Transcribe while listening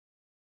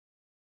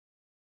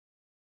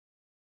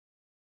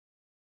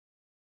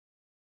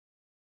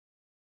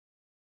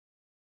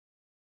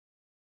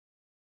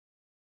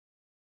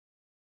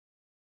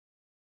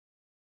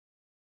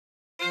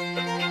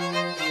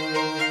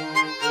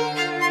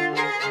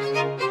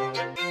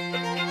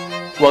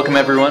Welcome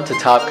everyone to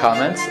Top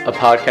Comments, a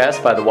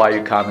podcast by the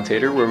YU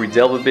Commentator where we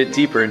delve a bit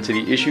deeper into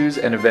the issues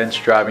and events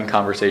driving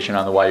conversation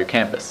on the YU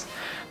campus.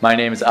 My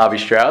name is Avi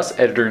Strauss,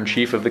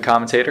 Editor-in-Chief of the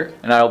Commentator,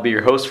 and I will be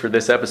your host for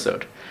this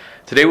episode.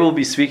 Today we'll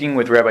be speaking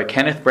with Rabbi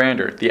Kenneth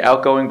Brander, the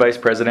outgoing Vice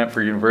President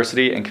for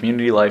University and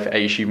Community Life at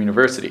Yeshiva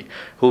University,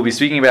 who will be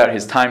speaking about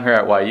his time here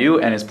at YU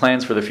and his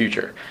plans for the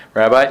future.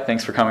 Rabbi,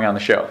 thanks for coming on the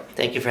show.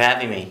 Thank you for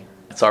having me.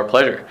 It's our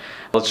pleasure.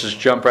 Let's just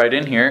jump right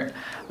in here.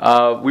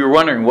 We were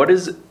wondering, what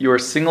is your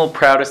single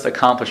proudest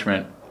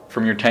accomplishment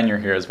from your tenure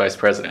here as Vice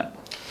President?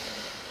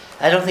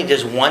 I don't think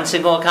there's one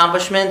single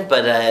accomplishment,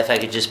 but if I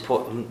could just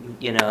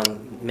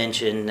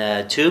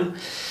mention two.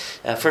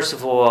 First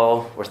of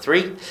all, or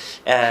three.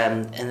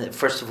 And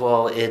first of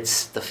all,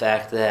 it's the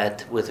fact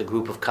that with a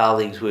group of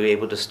colleagues, we were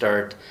able to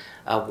start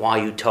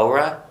YU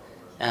Torah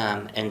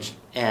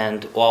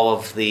and all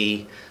of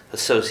the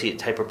associate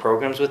type of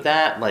programs with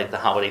that, like the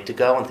Holiday to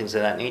Go and things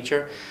of that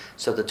nature.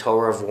 So the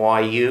Torah of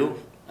YU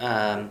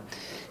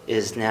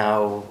is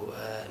now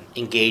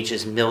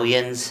engages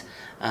millions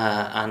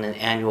on an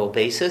annual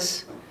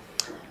basis.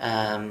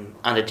 On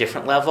a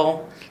different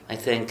level, I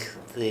think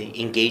the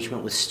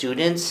engagement with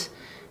students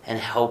and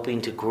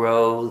helping to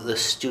grow the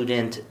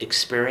student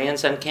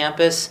experience on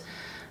campus,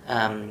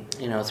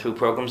 through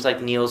programs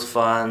like Neil's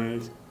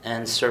Fund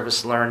and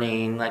Service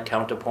Learning, like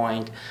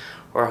Counterpoint,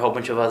 or a whole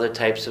bunch of other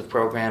types of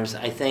programs.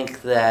 I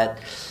think that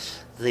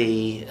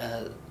the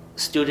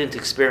student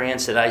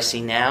experience that I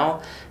see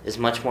now is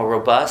much more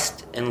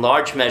robust, in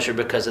large measure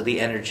because of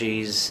the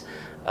energies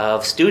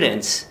of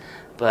students.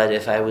 But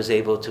if I was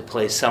able to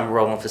play some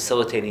role in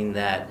facilitating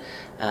that,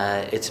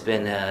 it's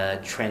been a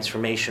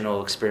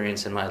transformational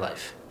experience in my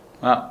life.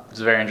 Wow, it's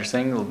very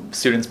interesting.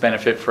 Students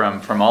benefit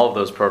from all of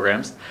those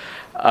programs.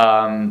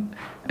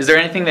 Is there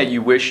anything that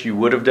you wish you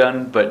would have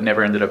done but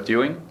never ended up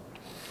doing?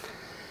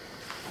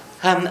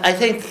 I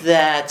think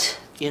that,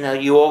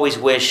 you always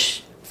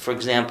wish, for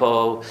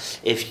example,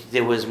 if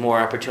there was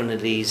more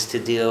opportunities to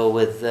deal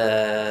with,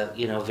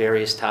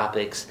 various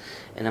topics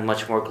in a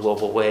much more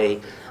global way,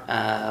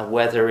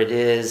 whether it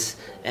is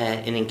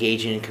in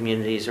engaging in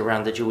communities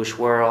around the Jewish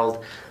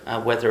world,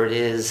 whether it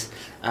is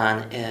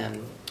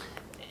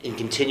in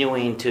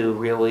continuing to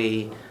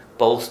really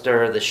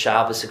bolster the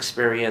Shabbos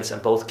experience on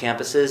both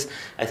campuses.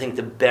 I think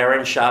the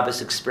Beren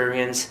Shabbos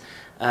experience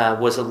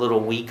was a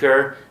little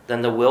weaker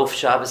than the Wilf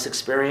Shabbos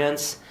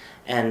experience,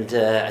 and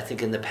I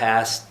think in the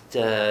past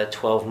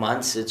 12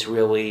 months it's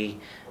really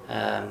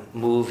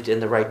moved in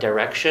the right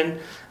direction.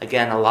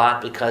 Again, a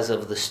lot because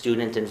of the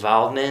student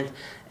involvement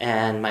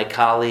and my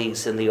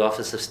colleagues in the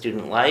Office of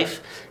Student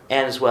Life,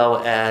 and as well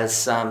as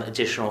some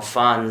additional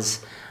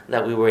funds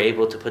that we were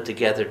able to put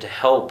together to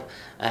help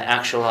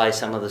actualize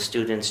some of the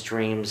students'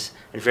 dreams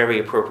and very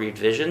appropriate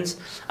visions.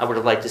 I would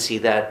have liked to see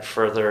that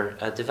further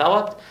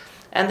developed.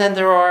 And then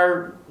there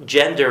are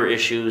gender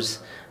issues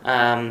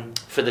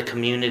for the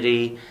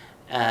community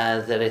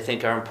that I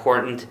think are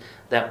important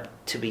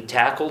to be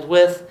tackled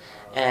with.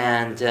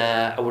 And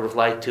I would have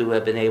liked to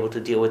have been able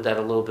to deal with that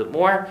a little bit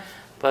more.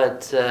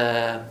 But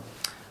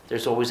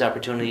there's always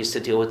opportunities to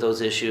deal with those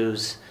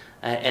issues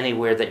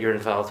anywhere that you're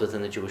involved with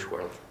in the Jewish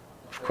world.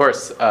 Of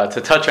course,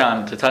 to touch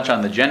on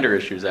the gender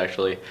issues,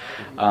 actually,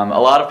 a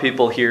lot of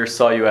people here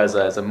saw you as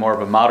a more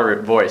of a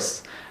moderate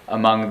voice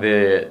among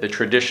the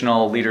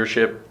traditional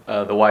leadership,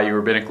 the YU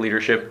rabbinic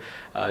leadership.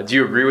 Do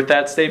you agree with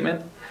that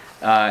statement?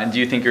 And do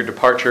you think your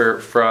departure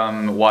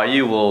from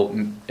YU will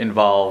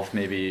involve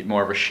maybe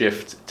more of a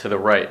shift to the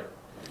right?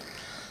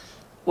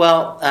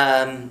 Well,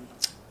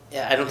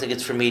 I don't think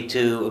it's for me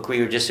to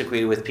agree or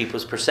disagree with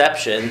people's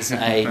perceptions.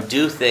 I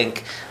do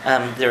think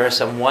there are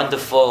some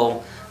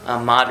wonderful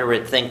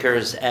moderate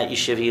thinkers at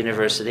Yeshiva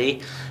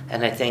University,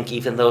 and I think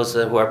even those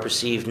who are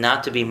perceived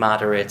not to be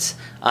moderates,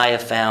 I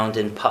have found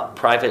in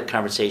private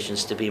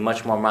conversations to be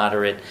much more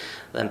moderate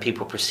than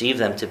people perceive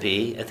them to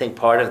be. I think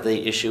part of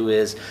the issue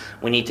is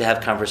we need to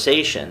have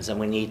conversations, and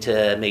we need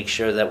to make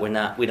sure that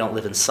we don't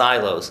live in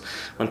silos.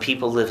 When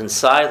people live in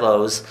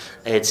silos,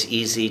 it's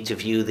easy to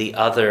view the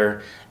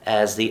other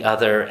as the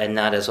other and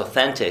not as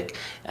authentic.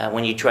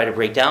 When you try to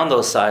break down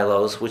those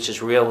silos, which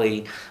is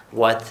really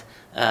what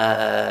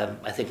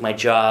I think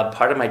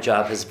part of my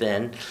job has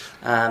been,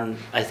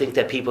 I think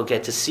that people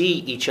get to see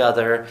each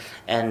other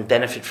and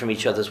benefit from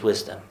each other's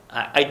wisdom.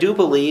 I do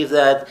believe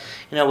that,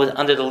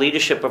 under the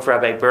leadership of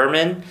Rabbi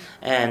Berman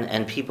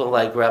and people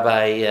like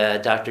Rabbi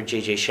Dr.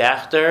 J.J.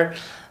 Schachter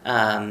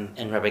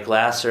and Rabbi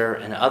Glasser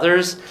and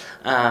others,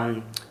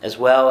 as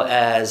well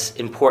as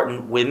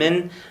important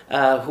women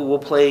who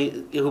play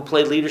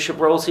leadership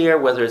roles here,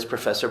 whether it's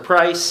Professor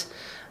Price,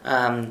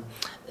 and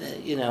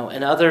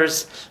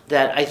others,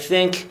 that I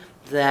think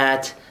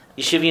that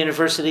Yeshiva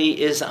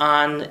University is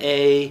on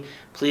a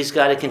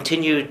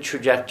continued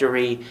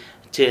trajectory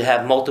to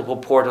have multiple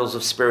portals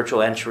of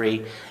spiritual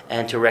entry,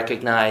 and to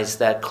recognize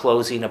that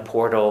closing a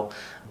portal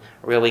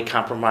really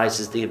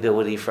compromises the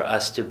ability for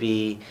us to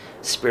be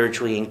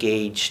spiritually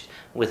engaged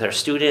with our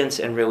students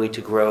and really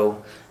to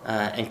grow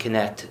and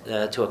connect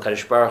to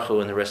HaKadosh Baruch Hu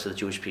and the rest of the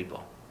Jewish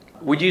people.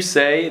 Would you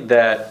say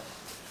that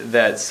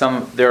that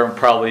there are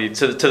probably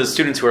to the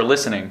students who are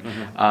listening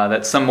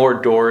that some more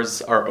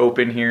doors are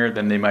open here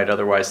than they might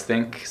otherwise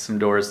think. Some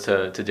doors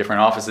to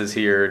different offices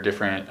here,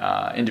 different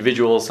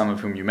individuals, some of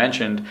whom you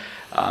mentioned,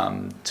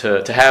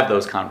 to have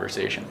those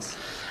conversations.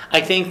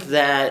 I think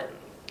that.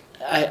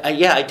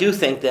 I do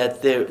think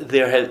that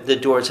the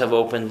doors have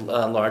opened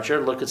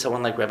larger. Look at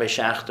someone like Rabbi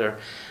Schachter,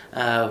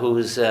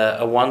 who's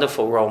a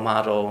wonderful role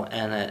model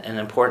and an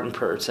important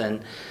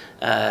person,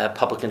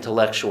 public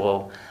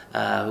intellectual,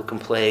 who can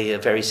play a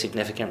very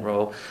significant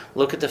role.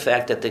 Look at the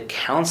fact that the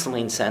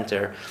counseling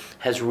center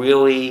has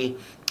really,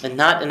 and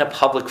not in a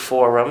public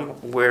forum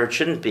where it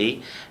shouldn't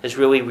be, has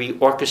really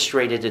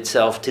reorchestrated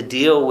itself to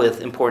deal with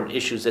important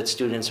issues that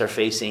students are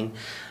facing,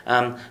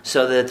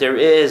 so that there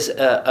is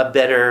a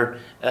better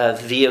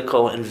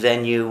vehicle and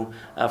venue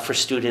for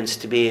students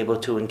to be able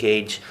to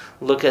engage.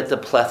 Look at the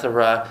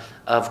plethora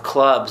of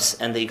clubs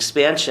and the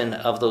expansion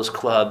of those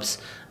clubs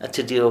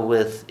to deal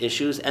with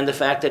issues, and the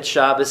fact that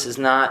Shabbos is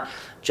not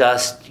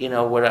just,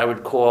 what I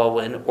would call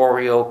an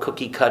Oreo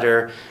cookie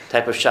cutter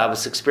type of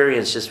Shabbos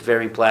experience, just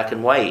very black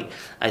and white.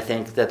 I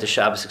think that the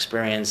Shabbos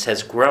experience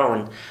has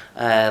grown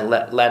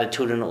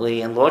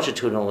latitudinally and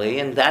longitudinally,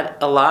 and that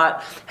a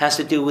lot has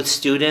to do with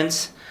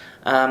students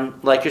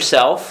like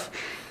yourself,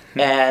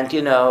 and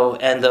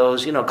and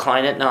those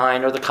Klein at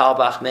 9 or the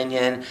Kalbach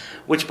Minyan,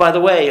 which by the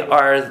way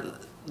are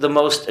the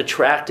most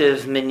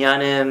attractive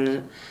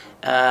minyanim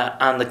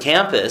on the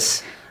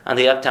campus. On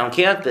the Uptown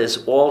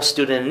campus, all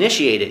student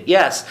initiated.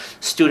 Yes,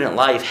 student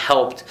life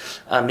helped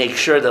make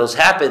sure those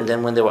happened,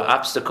 and when there were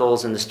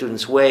obstacles in the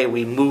students' way,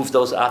 we moved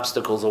those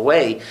obstacles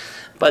away.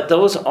 But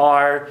those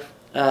are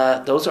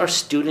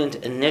student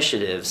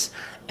initiatives,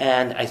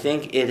 and I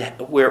think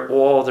we're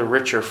all the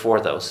richer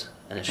for those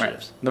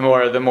initiatives.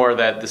 Right. The more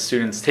that the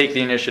students take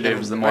the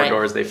initiatives, the more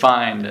doors they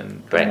find,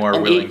 and the more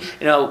willing.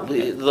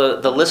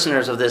 The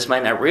listeners of this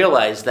might not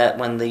realize that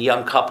when the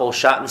young couple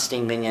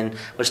Schottenstein Minyan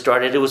was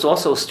started, it was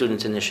also a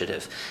student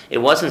initiative.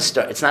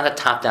 It's not a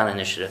top-down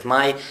initiative.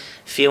 My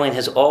feeling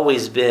has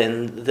always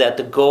been that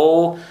the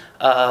goal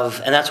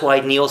of, and that's why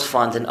Neil's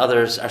Fund and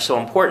others are so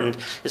important,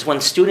 is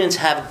when students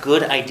have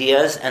good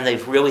ideas and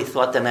they've really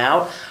thought them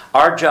out,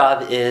 our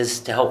job is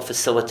to help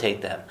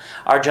facilitate them.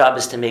 Our job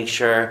is to make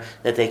sure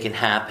that they can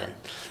happen.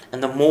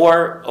 And the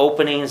more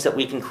openings that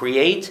we can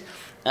create,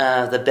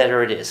 the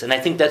better it is. And I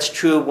think that's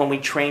true when we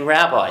train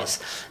rabbis.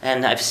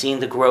 And I've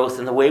seen the growth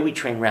in the way we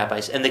train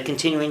rabbis and the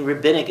continuing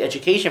rabbinic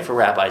education for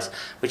rabbis,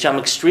 which I'm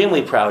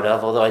extremely proud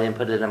of, although I didn't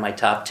put it in my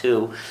top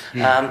 2,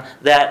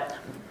 that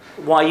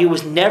YU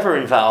was never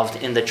involved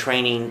in the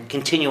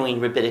continuing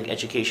rabbinic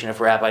education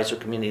of rabbis or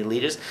community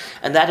leaders,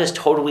 and that has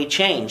totally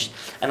changed.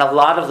 And a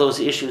lot of those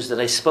issues that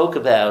I spoke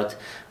about,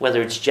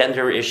 whether it's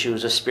gender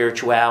issues or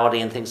spirituality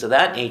and things of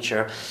that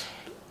nature,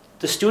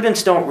 the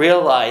students don't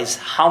realize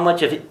how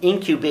much of an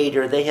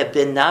incubator they have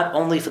been, not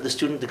only for the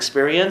student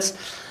experience,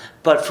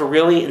 but for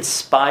really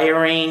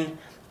inspiring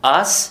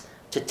us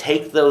to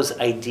take those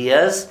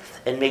ideas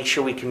and make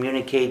sure we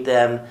communicate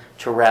them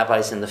to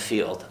rabbis in the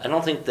field. I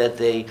don't think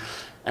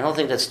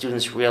that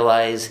students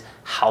realize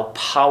how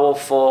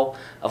powerful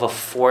of a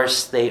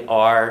force they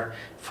are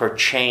for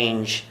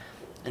change,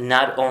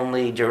 not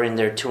only during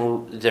their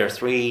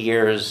 3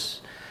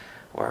 years,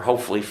 or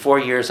hopefully 4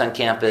 years on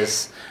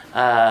campus,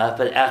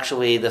 but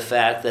actually the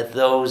fact that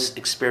those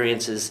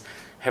experiences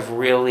have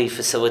really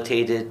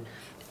facilitated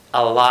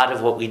a lot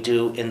of what we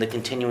do in the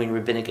continuing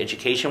rabbinic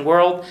education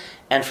world,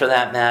 and for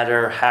that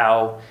matter,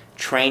 how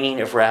training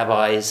of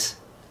rabbis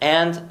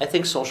and I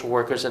think social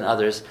workers and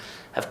others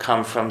have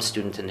come from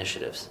student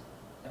initiatives.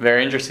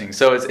 Very interesting.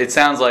 So it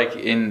sounds like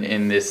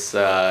in this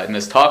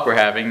talk we're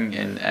having,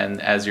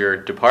 and as you're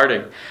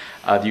departing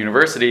the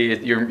university,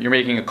 you're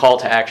making a call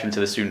to action to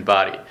the student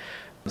body.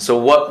 So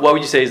what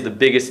would you say is the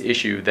biggest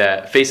issue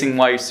that facing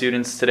YU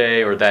students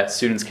today, or that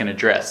students can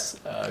address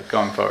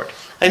going forward?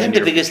 I think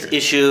the biggest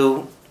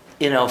issue,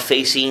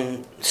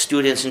 facing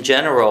students in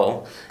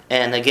general,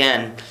 and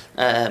again,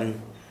 the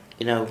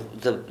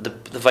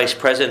vice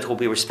president who will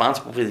be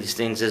responsible for these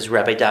things is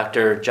Rabbi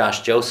Dr.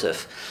 Josh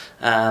Joseph,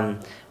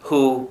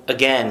 who,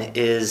 again,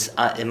 is,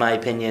 in my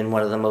opinion,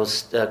 one of the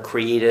most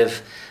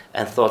creative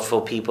and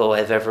thoughtful people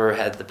I've ever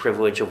had the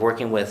privilege of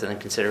working with, and I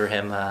consider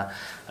him a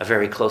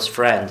very close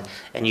friend.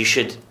 And you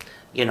should,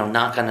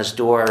 knock on his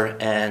door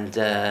and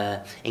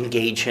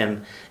engage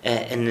him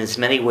in as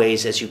many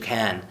ways as you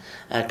can,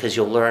 because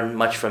you'll learn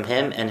much from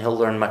him and he'll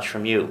learn much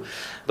from you.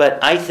 But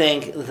I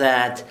think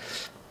that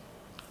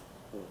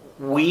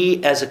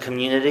we as a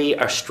community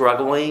are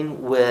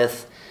struggling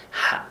with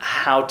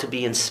how to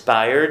be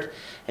inspired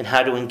and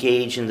how to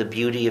engage in the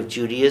beauty of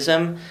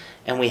Judaism,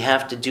 and we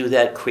have to do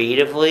that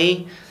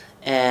creatively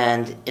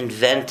and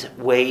invent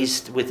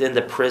ways within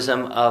the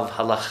prism of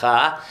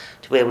halakha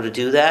to be able to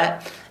do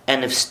that.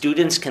 And if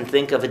students can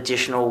think of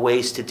additional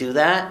ways to do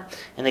that,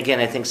 and again,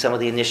 I think some of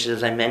the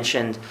initiatives I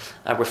mentioned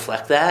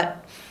reflect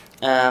that,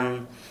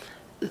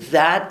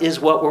 that is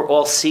what we're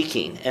all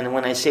seeking. And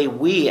when I say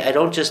we, I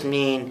don't just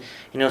mean,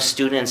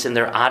 students in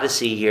their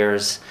Odyssey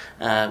years,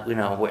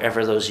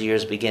 wherever those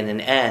years begin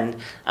and end.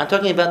 I'm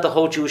talking about the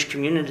whole Jewish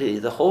community.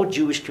 The whole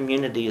Jewish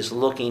community is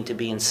looking to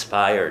be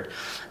inspired.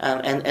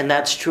 And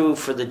that's true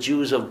for the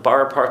Jews of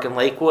Borough Park and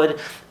Lakewood,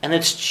 and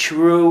it's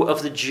true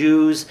of the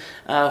Jews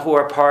who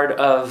are part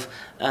of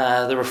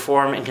the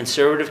Reform and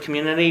Conservative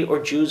community,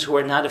 or Jews who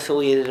are not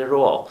affiliated at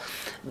all.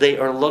 They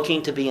are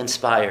looking to be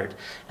inspired.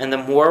 And the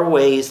more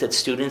ways that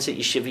students at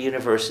Yeshiva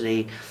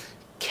University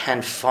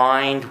can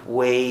find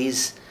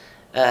ways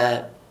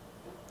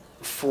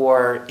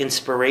for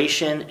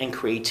inspiration and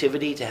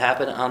creativity to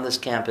happen on this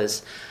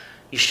campus,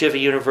 Yeshiva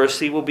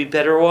University will be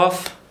better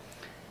off,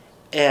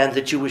 and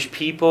the Jewish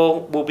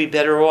people will be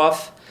better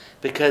off,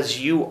 because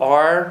you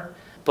are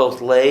both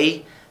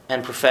lay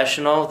and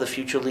professional, the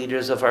future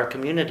leaders of our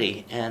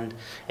community, and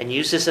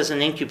use this as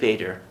an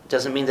incubator. It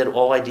doesn't mean that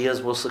all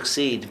ideas will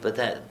succeed, but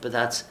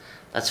that's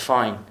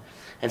fine.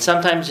 And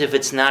sometimes if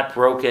it's not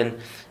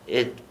broken,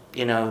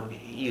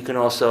 you can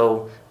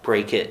also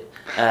break it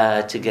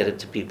to get it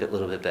to be a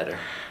little bit better.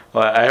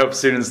 Well, I hope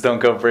students don't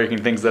go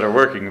breaking things that are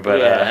working, but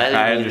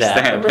I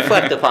understand.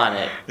 Reflect upon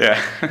it.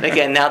 Yeah. And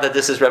again, now that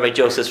this is Rabbi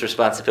Joseph's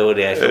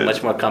responsibility, I feel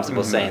much more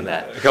comfortable saying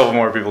that. A couple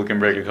more people can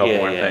break a couple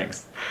more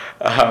things.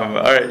 All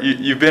right,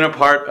 you've been a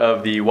part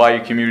of the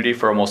YU community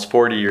for almost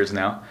 40 years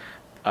now.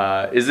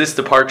 Is this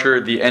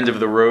departure the end of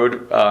the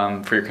road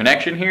for your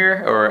connection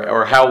here,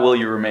 or how will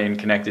you remain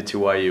connected to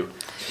YU?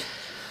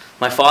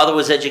 My father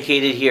was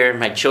educated here.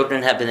 My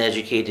children have been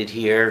educated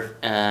here.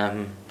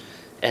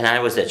 And I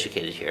was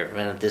educated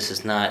here. This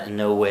is not in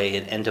no way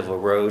an end of a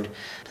road.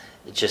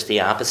 It's just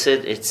the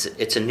opposite.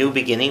 It's a new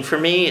beginning for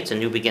me. It's a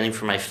new beginning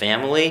for my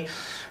family.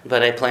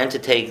 But I plan to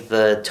take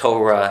the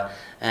Torah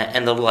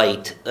and the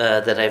light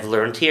that I've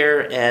learned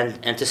here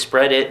and to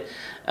spread it,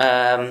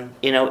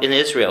 in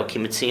Israel. Ki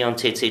mitzion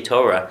tetzei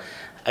Torah.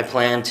 I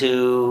plan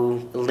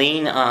to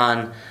lean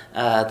on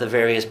the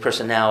various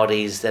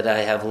personalities that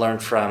I have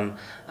learned from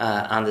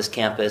on this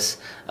campus,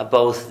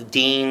 both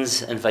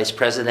deans and vice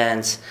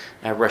presidents,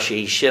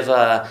 Roshei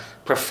Yeshiva,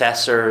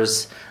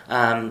 professors.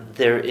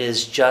 There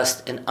is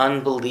just an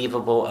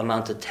unbelievable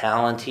amount of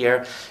talent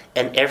here.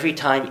 And every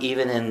time,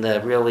 even in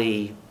the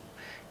really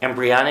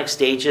embryonic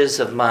stages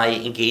of my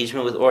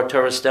engagement with Or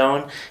Torah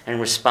Stone and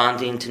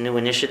responding to new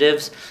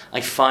initiatives,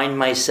 I find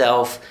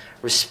myself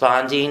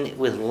responding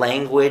with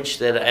language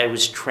that I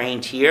was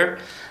trained here,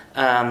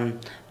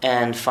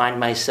 and find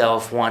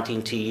myself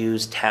wanting to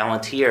use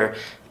talent here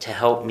to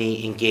help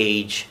me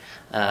engage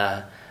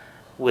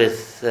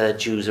with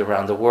Jews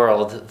around the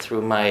world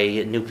through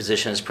my new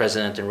position as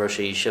president and Rosh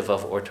Yeshiva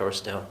of Or Torah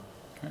Stone.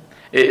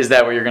 Is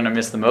that what you're going to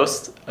miss the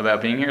most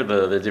about being here?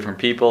 The different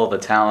people, the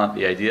talent,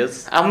 the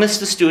ideas? I'll miss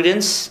the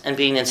students and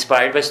being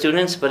inspired by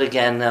students, but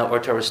again, Or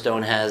Torah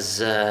Stone has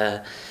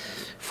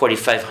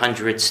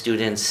 4,500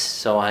 students,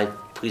 so I,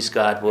 please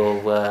God,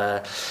 will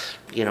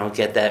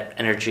get that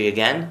energy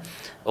again,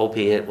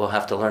 albeit we'll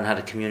have to learn how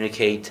to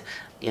communicate,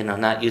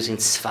 not using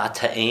Sfat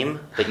Ha'im,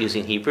 but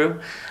using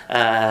Hebrew.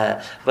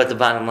 But the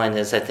bottom line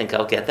is I think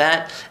I'll get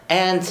that.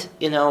 And,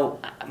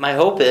 my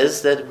hope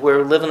is that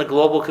we're living a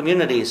global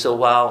community, so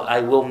while I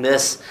will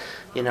miss,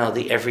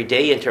 the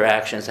everyday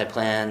interactions, I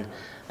plan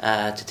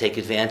to take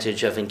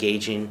advantage of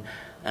engaging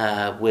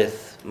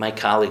with my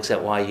colleagues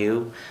at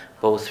YU,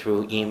 both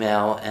through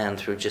email and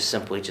through just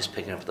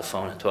picking up the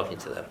phone and talking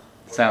to them.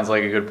 Sounds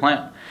like a good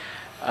plan.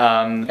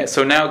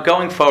 So now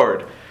going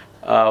forward,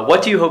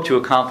 what do you hope to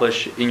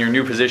accomplish in your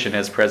new position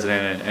as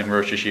president and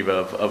Rosh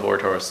Yeshiva of Or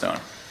Torah Stone?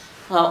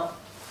 Well,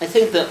 I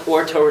think that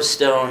Or Torah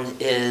Stone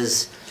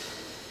is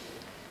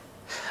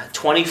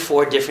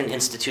 24 different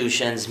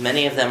institutions.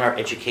 Many of them are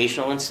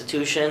educational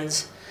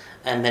institutions,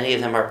 and many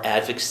of them are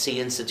advocacy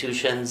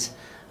institutions.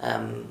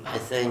 I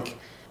think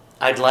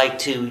I'd like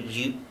to,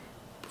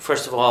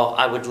 first of all,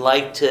 I would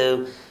like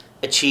to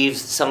achieve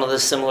some of the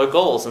similar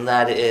goals, and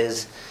that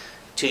is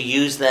to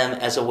use them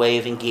as a way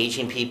of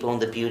engaging people in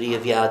the beauty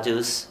of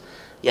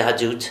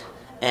Yahadut,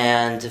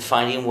 and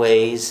finding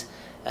ways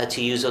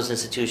to use those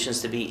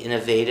institutions to be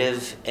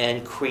innovative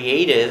and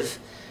creative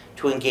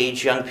to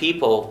engage young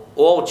people,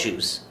 all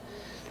Jews.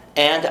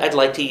 And I'd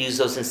like to use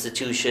those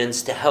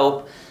institutions to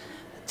help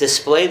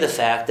display the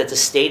fact that the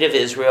state of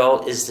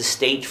Israel is the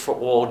state for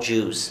all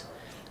Jews.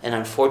 And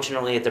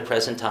unfortunately, at the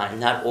present time,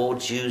 not all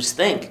Jews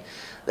think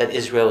that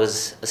Israel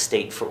is a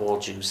state for all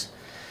Jews.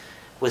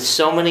 With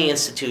so many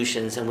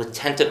institutions and with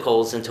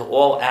tentacles into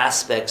all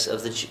aspects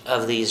of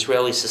the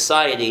Israeli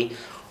society,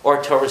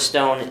 Or Torah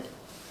Stone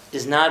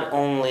is not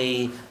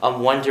only a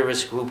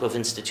wondrous group of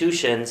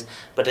institutions,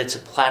 but it's a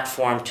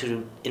platform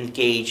to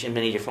engage in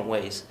many different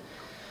ways.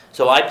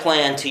 So I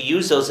plan to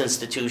use those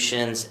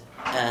institutions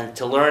and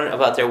to learn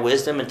about their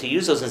wisdom, and to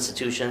use those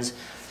institutions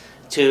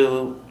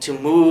to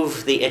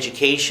move the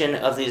education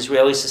of the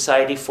Israeli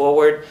society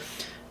forward.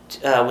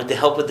 With the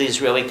help of the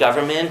Israeli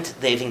government,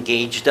 they've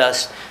engaged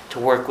us to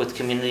work with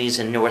communities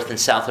in North and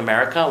South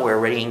America. We're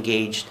already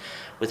engaged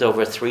with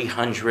over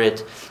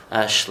 300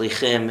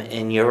 shlichim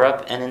in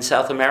Europe and in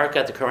South America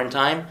at the current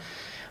time.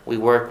 We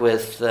work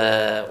with,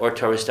 Or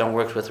Torah Stone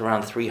works with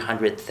around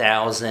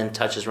 300,000,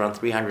 touches around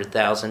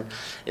 300,000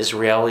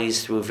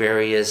 Israelis through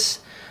various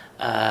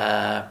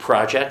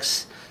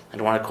projects. I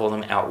don't want to call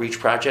them outreach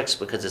projects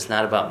because it's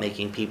not about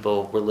making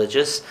people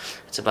religious.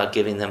 It's about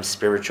giving them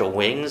spiritual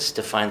wings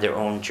to find their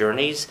own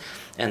journeys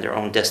and their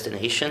own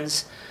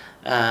destinations.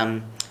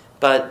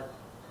 But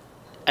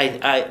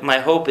my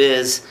hope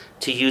is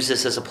to use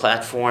this as a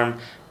platform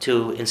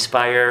to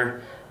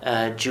inspire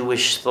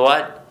Jewish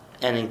thought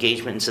and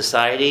engagement in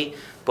society,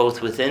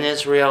 both within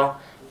Israel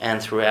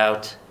and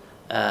throughout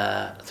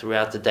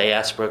the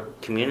diaspora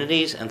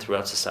communities and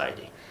throughout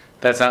society.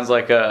 That sounds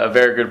like a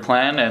very good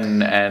plan,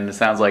 and it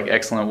sounds like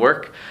excellent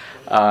work.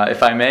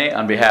 If I may,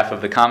 on behalf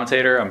of the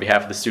commentator, on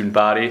behalf of the student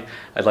body,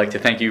 I'd like to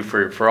thank you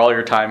for all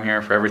your time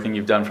here, for everything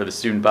you've done for the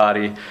student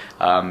body.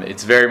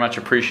 It's very much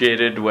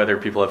appreciated, whether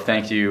people have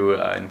thanked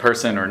you in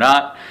person or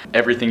not.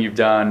 Everything you've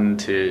done,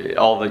 to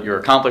all your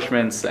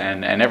accomplishments,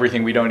 and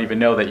everything we don't even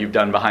know that you've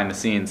done behind the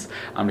scenes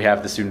on behalf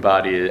of the student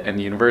body and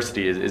the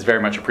university is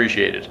very much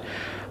appreciated.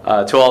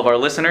 To all of our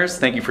listeners,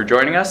 thank you for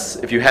joining us.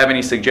 If you have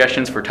any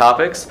suggestions for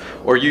topics,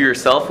 or you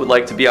yourself would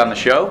like to be on the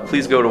show,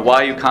 please go to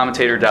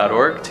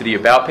yucommentator.org to the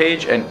About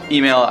page and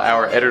email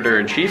our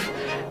editor-in-chief.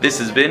 This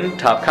has been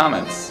Top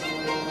Comments.